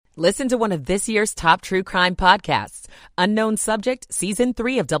Listen to one of this year's top true crime podcasts. Unknown Subject, Season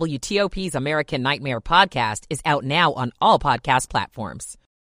 3 of WTOP's American Nightmare podcast is out now on all podcast platforms.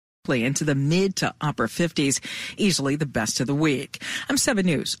 Into the mid to upper 50s, easily the best of the week. I'm 7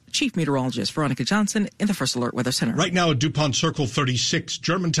 News Chief Meteorologist Veronica Johnson in the First Alert Weather Center. Right now, DuPont Circle 36,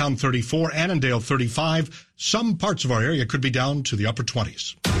 Germantown 34, Annandale 35. Some parts of our area could be down to the upper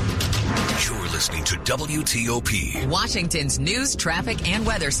 20s. You're listening to WTOP, Washington's news, traffic, and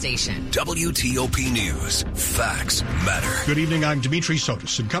weather station. WTOP News. Facts matter. Good evening, I'm Dimitri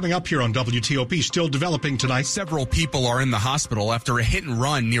Sotis, and coming up here on WTOP, still developing tonight. Several people are in the hospital after a hit and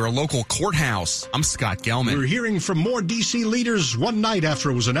run near a local courthouse. I'm Scott Gelman. We're hearing from more D.C. leaders one night after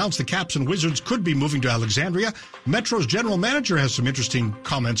it was announced the Caps and Wizards could be moving to Alexandria. Metro's general manager has some interesting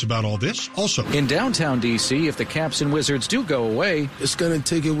comments about all this. Also, in downtown D.C., if the Caps and Wizards do go away, it's going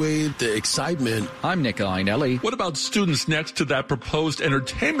to take away the excitement. I'm Nick Einelli. What about students next to that proposed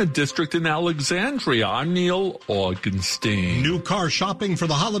entertainment district in Alexandria? I'm Neil Augenstein. New car shopping for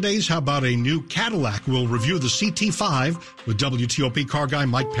the holidays. How about a new Cadillac? We'll review the CT5 with WTOP car guy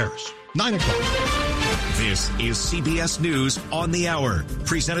Mike Paris. 9 o'clock. This is CBS News on the Hour,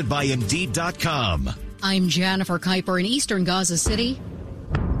 presented by Indeed.com. I'm Jennifer Kuiper in eastern Gaza City.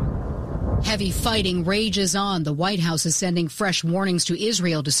 Heavy fighting rages on. The White House is sending fresh warnings to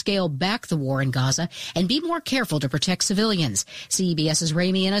Israel to scale back the war in Gaza and be more careful to protect civilians. CBS's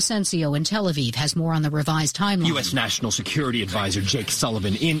Rami Inocencio in Tel Aviv has more on the revised timeline. U.S. National Security Advisor Jake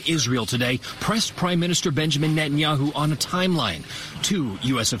Sullivan in Israel today pressed Prime Minister Benjamin Netanyahu on a timeline. 2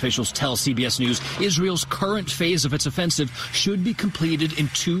 U.S. officials tell CBS News Israel's current phase of its offensive should be completed in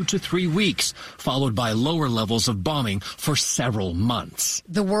 2 to 3 weeks, followed by lower levels of bombing for several months.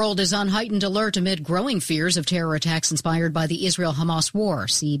 The world is on heightened alert amid growing fears of terror attacks inspired by the Israel-Hamas war.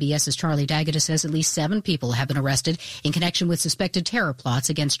 CBS's Charlie D'Agata says at least 7 people have been arrested in connection with suspected terror plots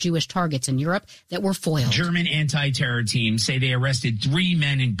against Jewish targets in Europe that were foiled. German anti-terror teams say they arrested 3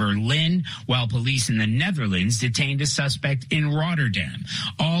 men in Berlin, while police in the Netherlands detained a suspect in Rotterdam,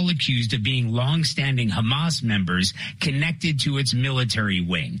 all accused of being long-standing Hamas members connected to its military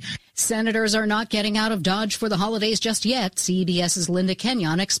wing. Senators are not getting out of Dodge for the holidays just yet. CBS's Linda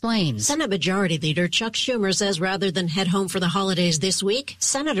Kenyon explains. Senate Majority Leader Chuck Schumer says rather than head home for the holidays this week,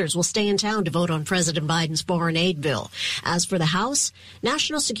 senators will stay in town to vote on President Biden's foreign aid bill. As for the House,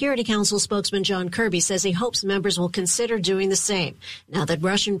 National Security Council spokesman John Kirby says he hopes members will consider doing the same now that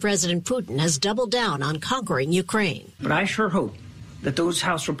Russian President Putin has doubled down on conquering Ukraine. But I sure hope that those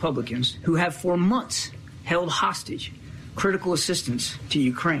House Republicans who have for months held hostage critical assistance to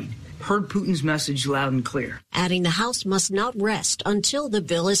Ukraine heard Putin's message loud and clear. Adding the House must not rest until the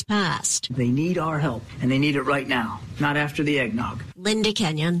bill is passed. They need our help, and they need it right now, not after the eggnog. Linda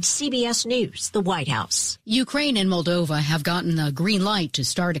Kenyon, CBS News, the White House. Ukraine and Moldova have gotten the green light to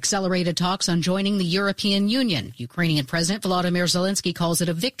start accelerated talks on joining the European Union. Ukrainian President Volodymyr Zelensky calls it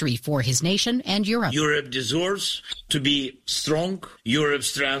a victory for his nation and Europe. Europe deserves to be strong.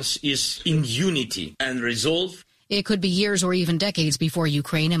 Europe's strength is in unity and resolve. It could be years or even decades before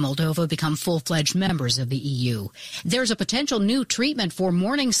Ukraine and Moldova become full-fledged members of the EU. There's a potential new treatment for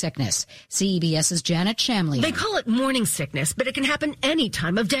morning sickness. CBS's Janet Shamley. They call it morning sickness, but it can happen any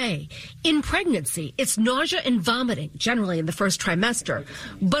time of day. In pregnancy, it's nausea and vomiting, generally in the first trimester.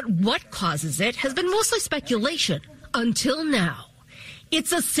 But what causes it has been mostly speculation until now.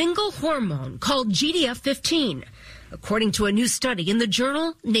 It's a single hormone called GDF-15, according to a new study in the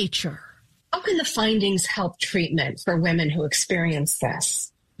journal Nature. How can the findings help treatment for women who experience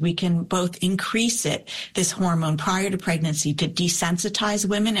this? We can both increase this hormone prior to pregnancy to desensitize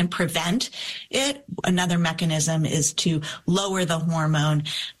women and prevent it. Another mechanism is to lower the hormone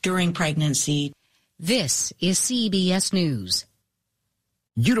during pregnancy. This is CBS News.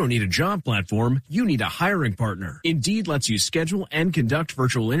 You don't need a job platform, you need a hiring partner. Indeed lets you schedule and conduct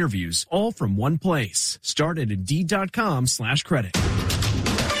virtual interviews all from one place. Start at Indeed.com/credit.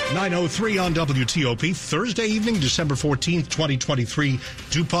 9:03 on WTOP, Thursday evening, December 14th, 2023.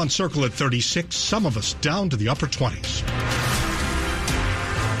 DuPont Circle at 36, some of us down to the upper 20s.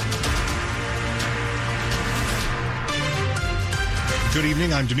 Good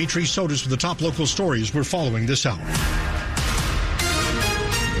evening, I'm Dimitri Sotis with the top local stories we're following this hour.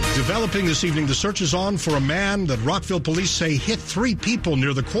 Developing this evening, the search is on for a man that Rockville police say hit 3 people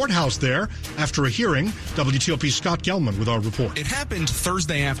near the courthouse there after a hearing. WTOP's Scott Gelman with our report. It happened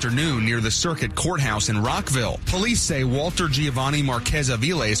Thursday afternoon near the Circuit Courthouse in Rockville. Police say Walter Giovanni Marquez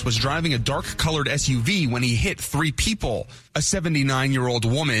Aviles was driving a dark-colored SUV when he hit 3 people. A 79-year-old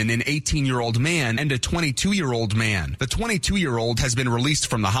woman, an 18-year-old man, and a 22-year-old man. The 22-year-old has been released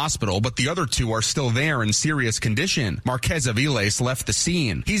from the hospital, but the other 2 are still there in serious condition. Marquez Aviles left the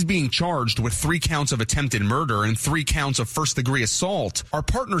scene. He's He's being charged with 3 counts of attempted murder and 3 counts of first-degree assault. Our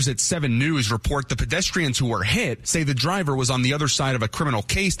partners at 7 News report the pedestrians who were hit say the driver was on the other side of a criminal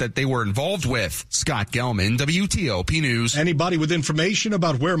case that they were involved with. Scott Gelman, WTOP News. Anybody with information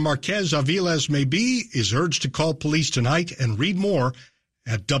about where Marquez Aviles may be is urged to call police tonight and read more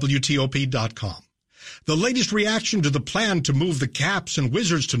at WTOP.com. The latest reaction to the plan to move the Caps and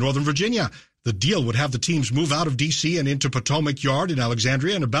Wizards to Northern Virginia. The deal would have the teams move out of D.C. and into Potomac Yard in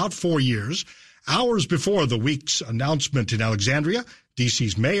Alexandria in about 4 years. Hours before the week's announcement in Alexandria,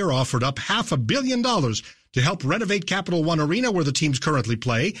 D.C.'s mayor offered up $500 million to help renovate Capital One Arena, where the teams currently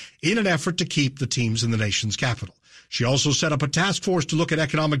play, in an effort to keep the teams in the nation's capital. She also set up a task force to look at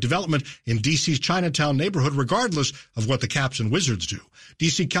economic development in D.C.'s Chinatown neighborhood, regardless of what the Caps and Wizards do.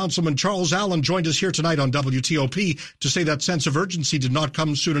 D.C. Councilman Charles Allen joined us here tonight on WTOP to say that sense of urgency did not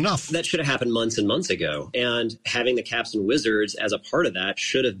come soon enough. That should have happened months and months ago. And having the Caps and Wizards as a part of that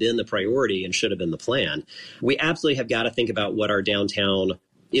should have been the priority and should have been the plan. We absolutely have got to think about what our downtown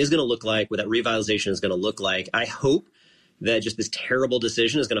is going to look like, what that revitalization is going to look like. I hope that just this terrible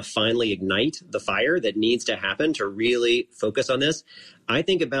decision is going to finally ignite the fire that needs to happen to really focus on this. I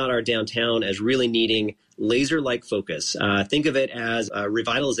think about our downtown as really needing laser-like focus. Think of it as a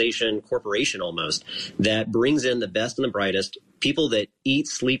revitalization corporation almost that brings in the best and the brightest, people that eat,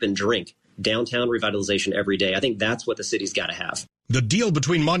 sleep, and drink downtown revitalization every day. I think that's what the city's got to have. The deal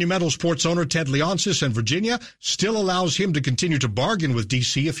between Monumental Sports owner Ted Leonsis and Virginia still allows him to continue to bargain with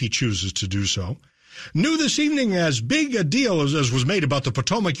D.C. if he chooses to do so. New this evening, as big a deal as was made about the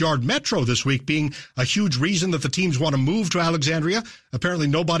Potomac Yard Metro this week being a huge reason that the teams want to move to Alexandria. Apparently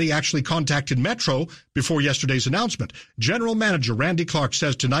nobody actually contacted Metro before yesterday's announcement. General Manager Randy Clark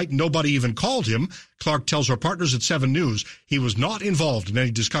says tonight nobody even called him. Clark tells our partners at 7 News he was not involved in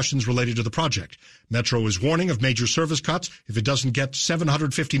any discussions related to the project. Metro is warning of major service cuts if it doesn't get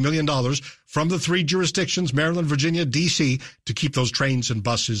 $750 million from the 3 jurisdictions, Maryland, Virginia, D.C., to keep those trains and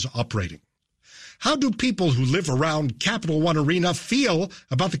buses operating. How do people who live around Capital One Arena feel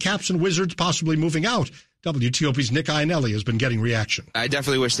about the Caps and Wizards possibly moving out? WTOP's Nick Iannelli has been getting reaction. I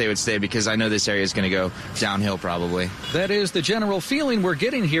definitely wish they would stay because I know this area is going to go downhill probably. That is the general feeling we're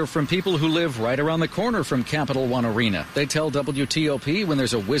getting here from people who live right around the corner from Capital One Arena. They tell WTOP when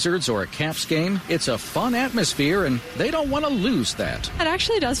there's a Wizards or a Caps game, it's a fun atmosphere and they don't want to lose that. It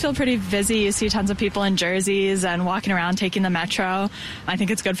actually does feel pretty busy. You see tons of people in jerseys and walking around taking the metro. I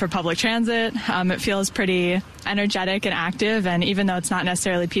think it's good for public transit. It feels pretty energetic and active, and even though it's not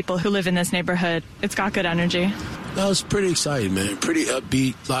necessarily people who live in this neighborhood, it's got good energy. No, it's pretty exciting, man. Pretty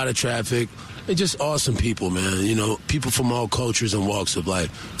upbeat, a lot of traffic. And just awesome people, man. You know, people from all cultures and walks of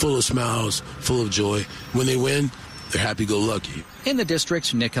life, full of smiles, full of joy. When they win, they're happy-go-lucky. In the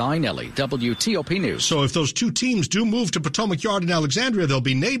district, Nick Iannelli, WTOP News. So if those 2 teams do move to Potomac Yard in Alexandria, they'll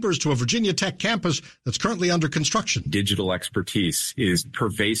be neighbors to a Virginia Tech campus that's currently under construction. Digital expertise is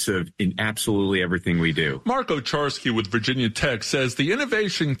pervasive in absolutely everything we do. Marco Charsky with Virginia Tech says the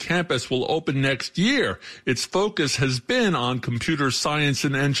Innovation Campus will open next year. Its focus has been on computer science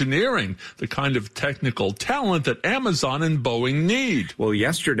and engineering, the kind of technical talent that Amazon and Boeing need. Well,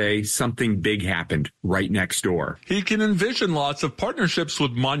 yesterday, something big happened right next door. He can envision lots of partnerships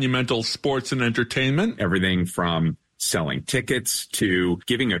with Monumental Sports and Entertainment. Everything from selling tickets to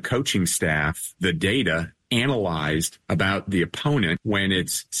giving a coaching staff the data analyzed about the opponent when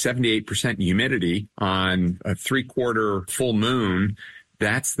it's 78% humidity on a 3/4 full moon.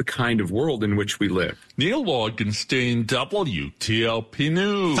 That's the kind of world in which we live. Neil Augenstein, WTOP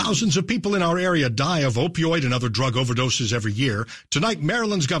News. Thousands of people in our area die of opioid and other drug overdoses every year. Tonight,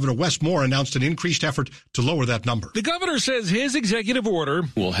 Maryland's Governor Wes Moore announced an increased effort to lower that number. The governor says his executive order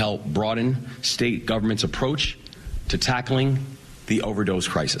will help broaden state government's approach to tackling the overdose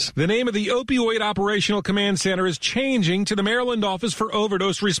crisis. The name of the Opioid Operational Command Center is changing to the Maryland Office for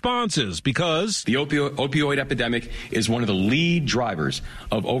Overdose Responses because the opioid epidemic is one of the lead drivers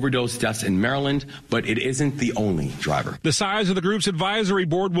of overdose deaths in Maryland, but it isn't the only driver. The size of the group's advisory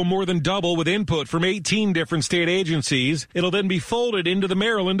board will more than double with input from 18 different state agencies. It'll then be folded into the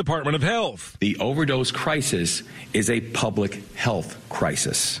Maryland Department of Health. The overdose crisis is a public health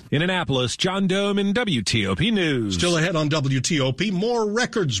crisis. In Annapolis, John Doman, WTOP News. Still ahead on WTOP, more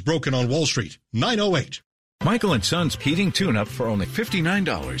records broken on Wall Street. 9:08. Michael and Son's heating tune-up for only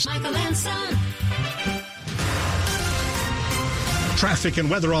 $59. Michael and Son. Traffic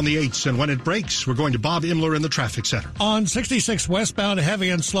and weather on the 8s, and when it breaks, we're going to Bob Imler in the traffic center. On 66 westbound, heavy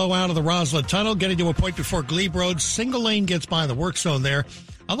and slow out of the Roslyn Tunnel, getting to a point before Glebe Road. Single lane gets by the work zone there.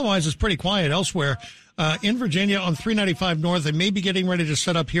 Otherwise, it's pretty quiet elsewhere. In Virginia on 395 North, they may be getting ready to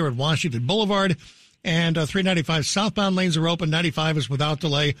set up here at Washington Boulevard. And 395 southbound lanes are open. 95 is without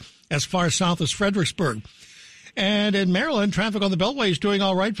delay as far south as Fredericksburg. And in Maryland, traffic on the Beltway is doing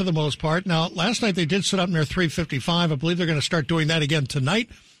all right for the most part. Now, last night they did sit up near 355. I believe they're going to start doing that again tonight.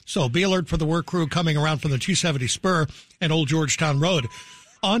 So be alert for the work crew coming around from the 270 spur and Old Georgetown Road.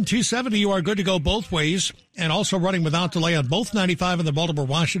 On 270, you are good to go both ways and also running without delay on both 95 and the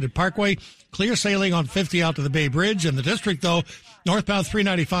Baltimore-Washington Parkway. Clear sailing on 50 out to the Bay Bridge. In the district, though, northbound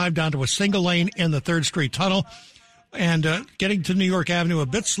 395 down to a single lane in the 3rd Street Tunnel. And getting to New York Avenue a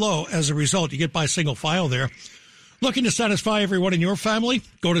bit slow as a result. You get by single file there. Looking to satisfy everyone in your family?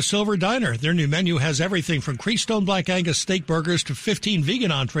 Go to Silver Diner. Their new menu has everything from Creastone Black Angus steak burgers to 15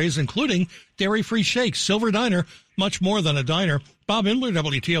 vegan entrees, including dairy-free shakes. Silver Diner, much more than a diner. Bob Inler,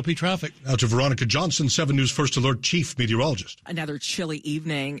 WTOP Traffic. Now to Veronica Johnson, 7 News First Alert Chief Meteorologist. Another chilly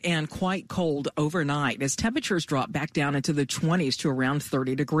evening and quite cold overnight as temperatures drop back down into the 20s to around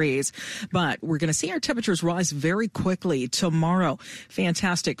 30 degrees. But we're going to see our temperatures rise very quickly tomorrow.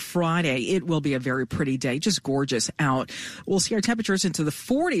 Fantastic Friday. It will be a very pretty day, just gorgeous out. We'll see our temperatures into the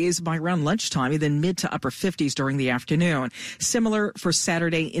 40s by around lunchtime and then mid to upper 50s during the afternoon. Similar for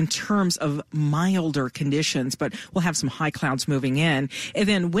Saturday in terms of milder conditions, but we'll have some high clouds moving in. And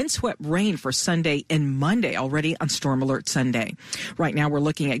then windswept rain for Sunday and Monday already on Storm Alert Sunday. Right now we're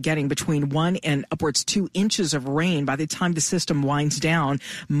looking at getting between 1 and upwards 2 inches of rain by the time the system winds down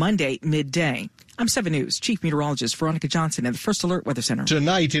Monday midday. I'm 7 News Chief Meteorologist Veronica Johnson in the First Alert Weather Center.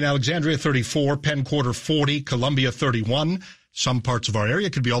 Tonight in Alexandria 34, Penn Quarter 40, Columbia 31. Some parts of our area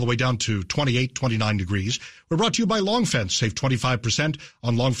could be all the way down to 28, 29 degrees. We're brought to you by Long Fence. Save 25%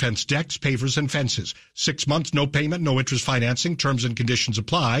 on Long Fence decks, pavers, and fences. 6 months, no payment, no interest financing. Terms and conditions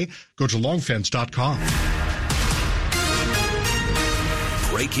apply. Go to longfence.com.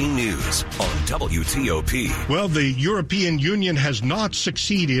 Breaking news on WTOP. Well, the European Union has not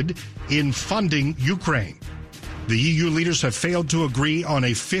succeeded in funding Ukraine. The EU leaders have failed to agree on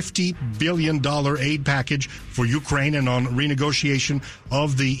a $50 billion aid package for Ukraine and on renegotiation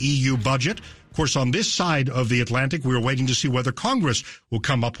of the EU budget. Of course, on this side of the Atlantic, we're waiting to see whether Congress will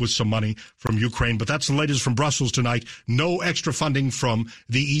come up with some money from Ukraine. But that's the latest from Brussels tonight. No extra funding from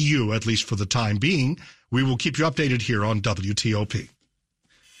the EU, at least for the time being. We will keep you updated here on WTOP.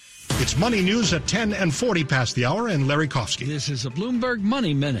 It's Money News at 10 and 40 past the hour, and Larry Kofsky. This is a Bloomberg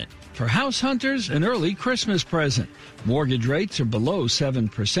Money Minute. For house hunters, an early Christmas present. Mortgage rates are below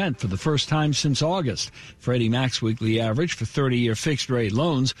 7% for the first time since August. Freddie Mac's weekly average for 30-year fixed-rate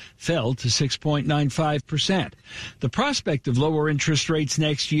loans fell to 6.95%. The prospect of lower interest rates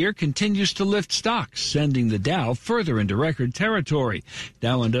next year continues to lift stocks, sending the Dow further into record territory.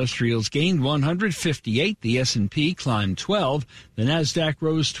 Dow Industrials gained 158, the S&P climbed 12, the Nasdaq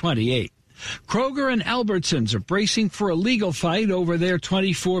rose 28. Kroger and Albertsons are bracing for a legal fight over their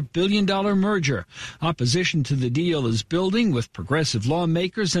 $24 billion merger. Opposition to the deal is building, with progressive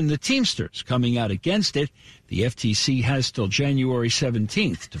lawmakers and the Teamsters coming out against it. The FTC has till January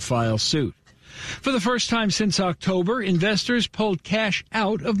 17th to file suit. For the first time since October, investors pulled cash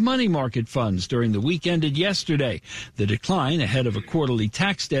out of money market funds during the week ended yesterday. The decline ahead of a quarterly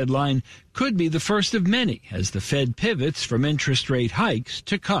tax deadline could be the first of many as the Fed pivots from interest rate hikes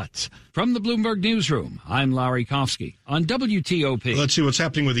to cuts. From the Bloomberg Newsroom, I'm Larry Kofsky on WTOP. Let's see what's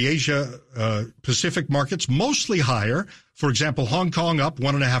happening with the Asia Pacific markets, mostly higher. For example, Hong Kong up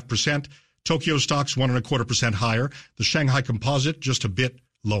 1.5%. Tokyo stocks 1.25% higher. The Shanghai Composite just a bit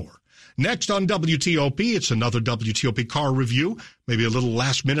lower. Next on WTOP, it's another WTOP car review, maybe a little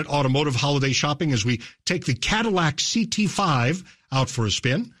last-minute automotive holiday shopping as we take the Cadillac CT5 out for a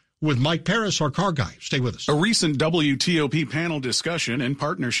spin with Mike Paris, our car guy. Stay with us. A recent WTOP panel discussion in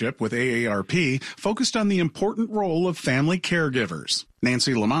partnership with AARP focused on the important role of family caregivers.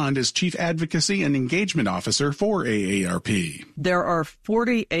 Nancy Lamond is Chief Advocacy and Engagement Officer for AARP. There are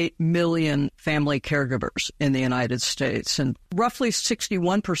 48 million family caregivers in the United States, and roughly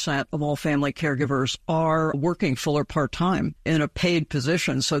 61% of all family caregivers are working full or part-time in a paid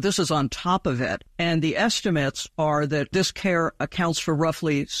position. So this is on top of it. And the estimates are that this care accounts for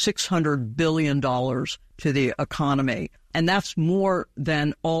roughly $600 billion to the economy. And that's more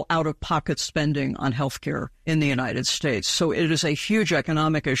than all out-of-pocket spending on healthcare in the United States. So it is a huge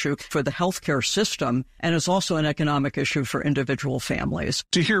economic issue for the healthcare system, and it's also an economic issue for individual families.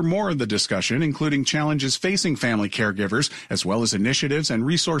 To hear more of the discussion, including challenges facing family caregivers, as well as initiatives and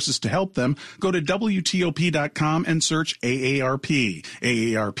resources to help them, go to WTOP.com and search AARP.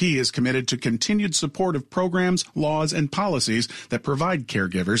 AARP is committed to continued support of programs, laws, and policies that provide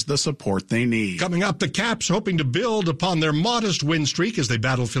caregivers the support they need. Coming up, the Caps hoping to build upon their modest win streak as they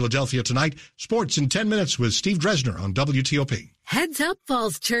battle Philadelphia tonight. Sports in 10 minutes with Steve Dresner on WTOP. Heads up,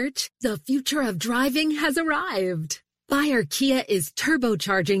 Falls Church. The future of driving has arrived. Buyer Kia is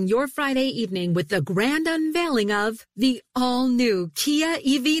turbocharging your Friday evening with the grand unveiling of the all-new Kia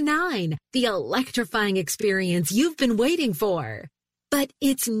EV9, the electrifying experience you've been waiting for. But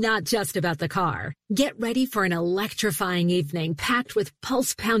it's not just about the car. Get ready for an electrifying evening packed with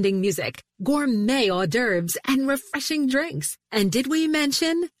pulse-pounding music, gourmet hors d'oeuvres, and refreshing drinks. And did we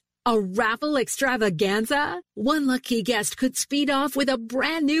mention a raffle extravaganza? One lucky guest could speed off with a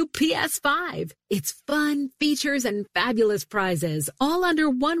brand new PS5. It's fun, features, and fabulous prizes all under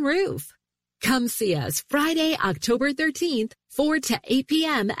one roof. Come see us Friday, October 13th, 4 to 8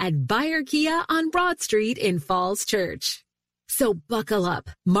 p.m. at Buyer Kia on Broad Street in Falls Church. So buckle up,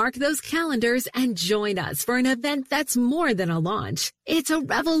 mark those calendars, and join us for an event that's more than a launch. It's a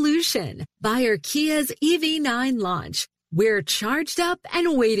revolution. Buyer Kia's EV9 launch. We're charged up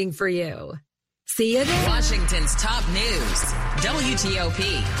and waiting for you. See you there. Washington's top news,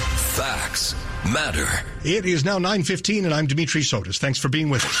 WTOP. Facts matter. It is now 9:15, and I'm Dimitri Sotis. Thanks for being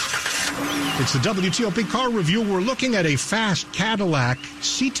with us. It's the WTOP car review. We're looking at a fast Cadillac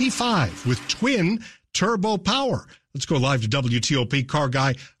CT5 with twin turbo power. Let's go live to WTOP car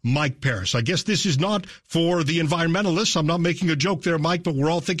guy Mike Paris. I guess this is not for the environmentalists. I'm not making a joke there, Mike, but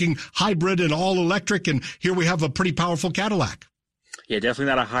we're all thinking hybrid and all electric, and here we have a pretty powerful Cadillac. Yeah,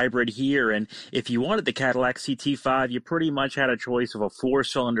 definitely not a hybrid here. And if you wanted the Cadillac CT5, you pretty much had a choice of a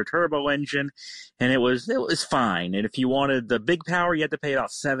 4-cylinder turbo engine, and it was fine. And if you wanted the big power, you had to pay about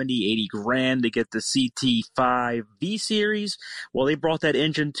 $70-80 to get the CT5 V Series. Well, they brought that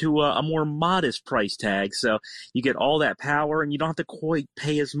engine to a more modest price tag, so you get all that power, and you don't have to quite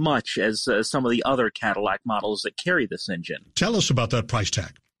pay as much as some of the other Cadillac models that carry this engine. Tell us about that price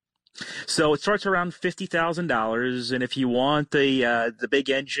tag. So it starts around $50,000, and if you want the big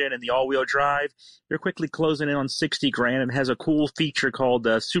engine and the all-wheel drive, you're quickly closing in on $60,000. It has a cool feature called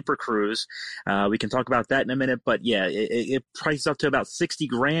Super Cruise. We can talk about that in a minute, but yeah, it prices up to about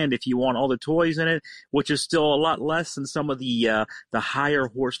 $60,000 if you want all the toys in it, which is still a lot less than some of the higher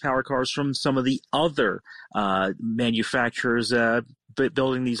horsepower cars from some of the other manufacturers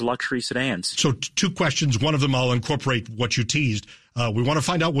building these luxury sedans. So two questions. One of them I'll incorporate what you teased. We want to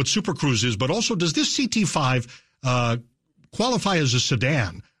find out what Super Cruise is, but also does this CT5 qualify as a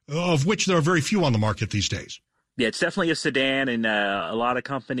sedan, of which there are very few on the market these days? Yeah, it's definitely a sedan, and a lot of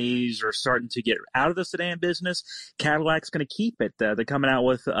companies are starting to get out of the sedan business. Cadillac's going to keep it. They're coming out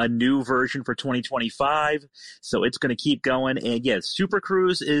with a new version for 2025, so it's going to keep going. And yeah, Super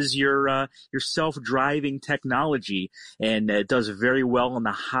Cruise is your self-driving technology, and it does very well on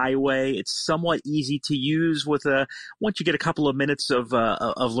the highway. It's somewhat easy to use with once you get a couple of minutes of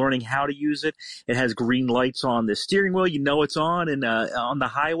learning how to use it. It has green lights on the steering wheel. You know it's on, and on the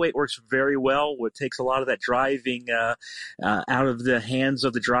highway it works very well. It takes a lot of that driving out of the hands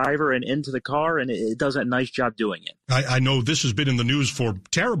of the driver and into the car, and it does a nice job doing it. I know this has been in the news for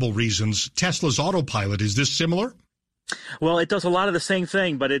terrible reasons. Tesla's autopilot, is this similar? Well, it does a lot of the same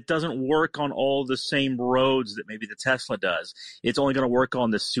thing, but it doesn't work on all the same roads that maybe the Tesla does. It's only going to work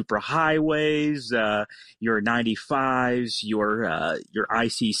on the super highways, your 95s, your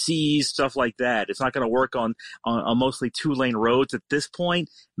ICCs, stuff like that. It's not going to work on mostly 2-lane roads at this point.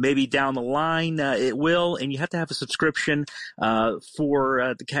 Maybe down the line it will, and you have to have a subscription to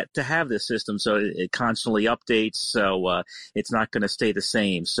have this system, so it constantly updates. So it's not going to stay the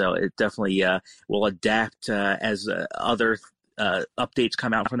same. So it definitely will adapt as other updates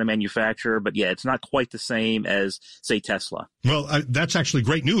come out from the manufacturer, but yeah, it's not quite the same as, say, Tesla. Well, that's actually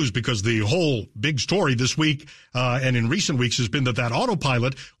great news, because the whole big story this week and in recent weeks has been that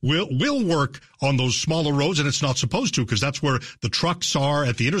autopilot will work on those smaller roads, and it's not supposed to, because that's where the trucks are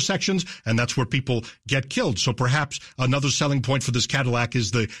at the intersections, and that's where people get killed. So perhaps another selling point for this Cadillac is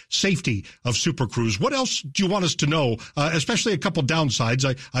the safety of Super Cruise. What else do you want us to know, especially a couple downsides?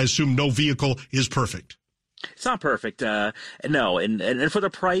 I assume no vehicle is perfect. It's not perfect, no, and for the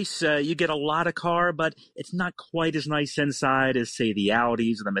price, you get a lot of car, but it's not quite as nice inside as, say, the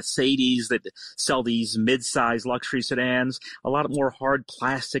Audis or the Mercedes that sell these mid-size luxury sedans. A lot more hard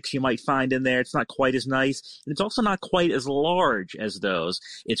plastics you might find in there. It's not quite as nice, and it's also not quite as large as those.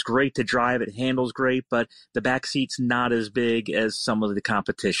 It's great to drive. It handles great, but the back seat's not as big as some of the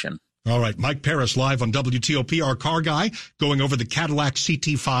competition. All right, Mike Paris live on WTOP, our car guy, going over the Cadillac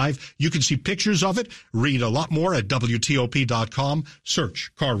CT5. You can see pictures of it. Read a lot more at WTOP.com.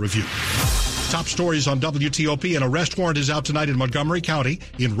 Search Car Review. Top stories on WTOP. An arrest warrant is out tonight in Montgomery County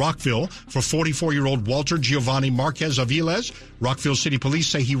in Rockville for 44-year-old Walter Giovanni Marquez Aviles. Rockville City Police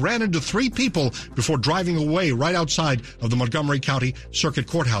say he ran into 3 people before driving away right outside of the Montgomery County Circuit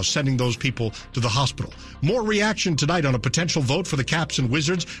Courthouse, sending those people to the hospital. More reaction tonight on a potential vote for the Caps and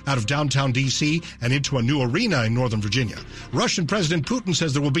Wizards out of downtown D.C. and into a new arena in Northern Virginia. Russian President Putin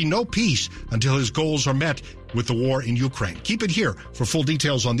says there will be no peace until his goals are met with the war in Ukraine. Keep it here for full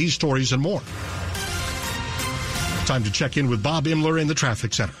details on these stories and more. Time to check in with Bob Imler in the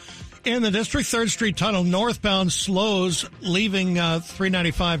traffic center. In the District 3rd Street Tunnel, northbound slows leaving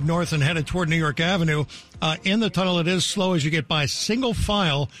 395 north and headed toward New York Avenue. In the tunnel, it is slow as you get by single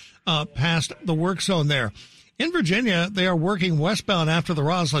file past the work zone there. In Virginia, they are working westbound after the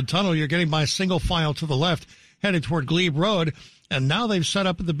Roslyn Tunnel. You're getting by single file to the left, headed toward Glebe Road. And now they've set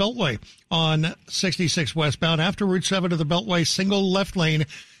up at the Beltway on 66 westbound. After Route 7 to the Beltway, single left lane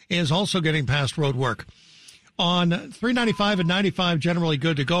is also getting past road work. On 395 and 95, generally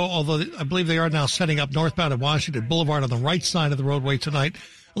good to go, although I believe they are now setting up northbound at Washington Boulevard on the right side of the roadway tonight.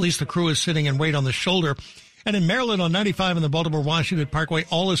 At least the crew is sitting in wait on the shoulder. And in Maryland on 95 and the Baltimore-Washington Parkway,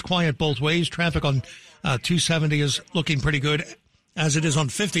 all is quiet both ways. Traffic on 270 is looking pretty good, as it is on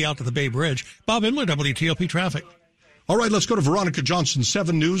 50 out to the Bay Bridge. Bob Imler, WTOP Traffic. All right, let's go to Veronica Johnson,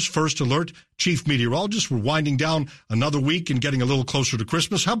 7 News, First Alert, Chief Meteorologist. We're winding down another week and getting a little closer to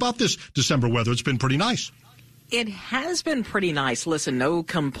Christmas. How about this December weather? It's been pretty nice. It has been pretty nice. Listen, no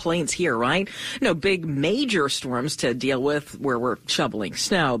complaints here, right? No big major storms to deal with where we're shoveling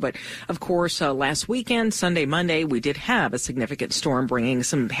snow. But, of course, last weekend, Sunday, Monday, we did have a significant storm bringing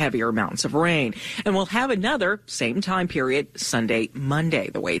some heavier amounts of rain. And we'll have another same time period Sunday, Monday,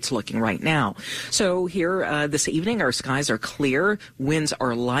 the way it's looking right now. So here this evening, our skies are clear. Winds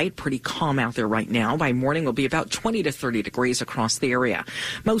are light, pretty calm out there right now. By morning, we'll be about 20 to 30 degrees across the area.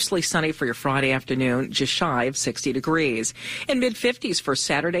 Mostly sunny for your Friday afternoon, just shy of 60 degrees. In mid-50s for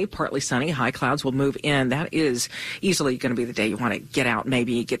Saturday, partly sunny. High clouds will move in. That is easily going to be the day you want to get out,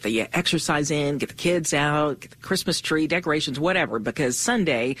 maybe get the exercise in, get the kids out, get the Christmas tree, decorations, whatever, because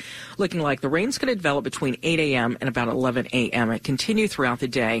Sunday, looking like the rain's going to develop between 8 a.m. and about 11 a.m. and continue throughout the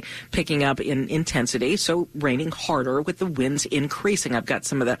day, picking up in intensity, so raining harder with the winds increasing. I've got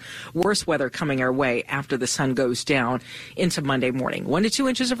some of the worst weather coming our way after the sun goes down into Monday morning. 1 to 2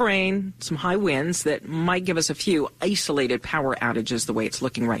 inches of rain, some high winds that might give us a few isolated power outages the way it's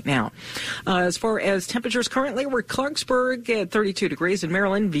looking right now. As far as temperatures currently, we're Clarksburg at 32 degrees in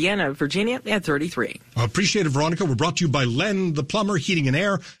Maryland, Vienna, Virginia at 33. Appreciate it, Veronica. We're brought to you by Len the Plumber, Heating and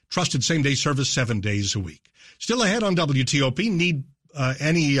Air, trusted same-day service 7 days a week. Still ahead on WTOP, need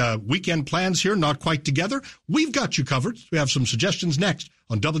any weekend plans here not quite together? We've got you covered. We have some suggestions next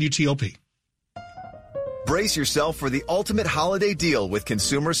on WTOP. Brace yourself for the ultimate holiday deal with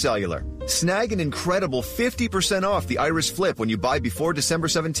Consumer Cellular. Snag an incredible 50% off the Iris Flip when you buy before December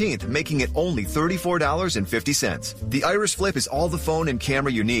 17th, making it only $34.50. The Iris Flip is all the phone and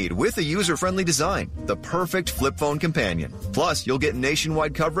camera you need with a user-friendly design, the perfect flip phone companion. Plus, you'll get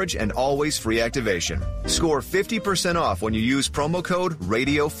nationwide coverage and always free activation. Score 50% off when you use promo code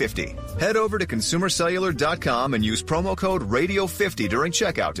RADIO50. Head over to consumercellular.com and use promo code RADIO50 during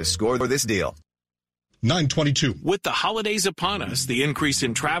checkout to score this deal. 922. With the holidays upon us, the increase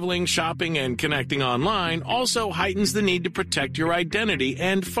in traveling, shopping, and connecting online also heightens the need to protect your identity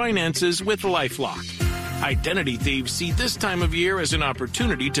and finances with LifeLock. Identity thieves see this time of year as an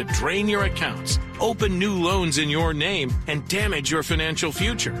opportunity to drain your accounts, open new loans in your name, and damage your financial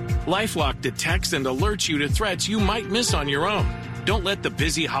future. LifeLock detects and alerts you to threats you might miss on your own. Don't let the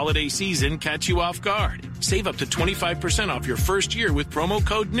busy holiday season catch you off guard. Save up to 25% off your first year with promo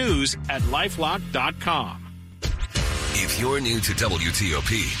code NEWS at LifeLock.com. If you're new to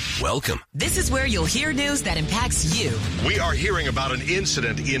WTOP, welcome. This is where you'll hear news that impacts you. We are hearing about an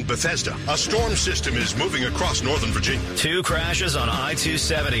incident in Bethesda. A storm system is moving across Northern Virginia. 2 crashes on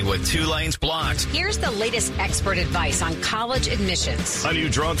I-270 with 2 lanes blocked. Here's the latest expert advice on college admissions. A new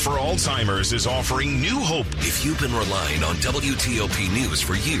drug for Alzheimer's is offering new hope. If you've been relying on WTOP News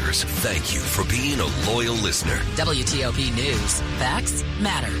for years, thank you for being a loyal listener. WTOP News. Facts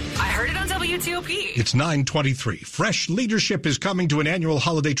matter. I heard it on WTOP. It's 9:23. Fresh leadership is coming to an annual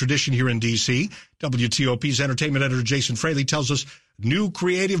holiday tradition here in D.C. WTOP's entertainment editor Jason Fraley tells us New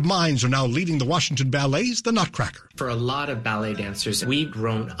creative minds are now leading the Washington Ballet's The Nutcracker. For a lot of ballet dancers, we've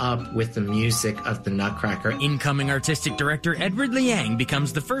grown up with the music of the Nutcracker. Incoming artistic director Edward Liang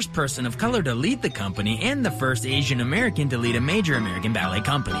becomes the first person of color to lead the company and the first Asian American to lead a major American ballet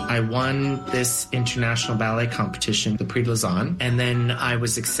company. I won this international ballet competition, the Prix de Lausanne, and then I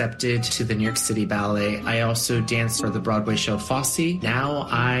was accepted to the New York City Ballet. I also danced for the Broadway show Fosse. Now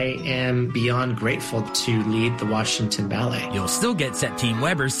I am beyond grateful to lead the Washington Ballet. You'll still get Septime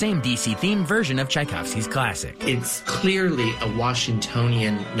Weber's same DC-themed version of Tchaikovsky's classic. It's clearly a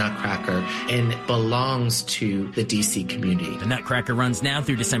Washingtonian Nutcracker and belongs to the DC community. The Nutcracker runs now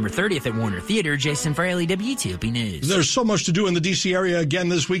through December 30th at Warner Theater. Jason Fraley, WTOP News. There's so much to do in the DC area again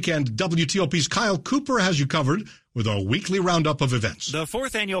this weekend. WTOP's Kyle Cooper has you covered with a weekly roundup of events. The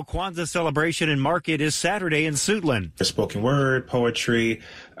 4th annual Kwanzaa celebration and market is Saturday in Suitland. There's spoken word, poetry,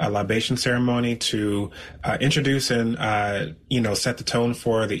 a libation ceremony to introduce and, set the tone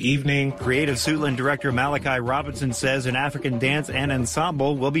for the evening. Creative Suitland director Malachi Robinson says an African dance and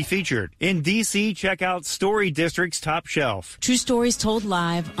ensemble will be featured. In D.C., check out Story District's Top Shelf. True stories told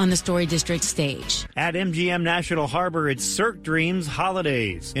live on the Story District stage. At MGM National Harbor, it's Cirque Dreams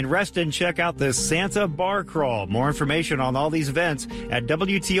Holidays. In Reston, check out the Santa Bar Crawl. More information on all these events at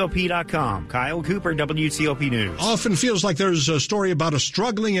WTOP.com. Kyle Cooper, WTOP News. Often feels like there's a story about a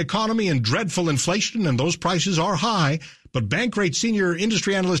struggling economy and dreadful inflation, and those prices are high. But Bankrate senior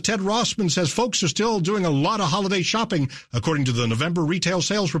industry analyst Ted Rossman says folks are still doing a lot of holiday shopping, according to the November retail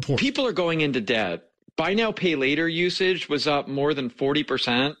sales report. People are going into debt. Buy now, pay later usage was up more than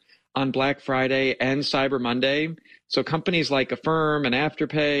 40% on Black Friday and Cyber Monday. So companies like Affirm and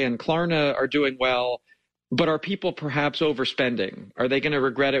Afterpay and Klarna are doing well. But are people perhaps overspending? Are they going to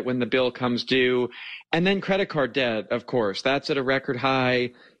regret it when the bill comes due? And then credit card debt, of course, that's at a record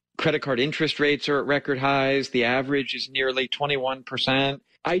high. Credit card interest rates are at record highs. The average is nearly 21%.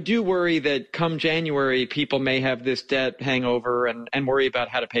 I do worry that come January, people may have this debt hangover and worry about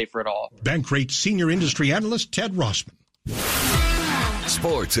how to pay for it all. Bankrate senior industry analyst Ted Rossman.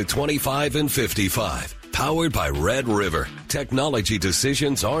 Sports at 25 and 55. Powered by Red River. Technology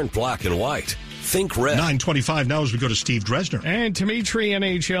decisions aren't black and white. Think red. 9:25 now as we go to Steve Dresner. And Dimitri,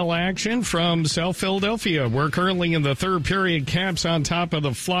 NHL action from South Philadelphia. We're currently in the third period. Caps on top of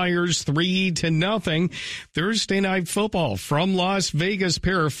the Flyers 3-0. Thursday night football from Las Vegas.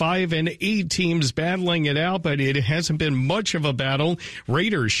 Pair of 5 and 8 teams battling it out, but it hasn't been much of a battle.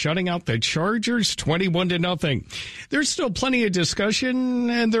 Raiders shutting out the Chargers 21-0. There's still plenty of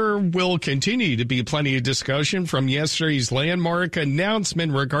discussion, and there will continue to be plenty of discussion from yesterday's landmark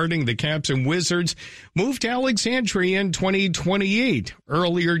announcement regarding the Caps and Wizards move to Alexandria in 2028.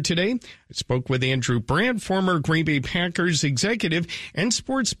 Earlier today, I spoke with Andrew Brandt, former Green Bay Packers executive and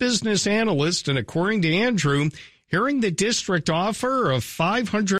sports business analyst, and according to Andrew, hearing the district offer of $500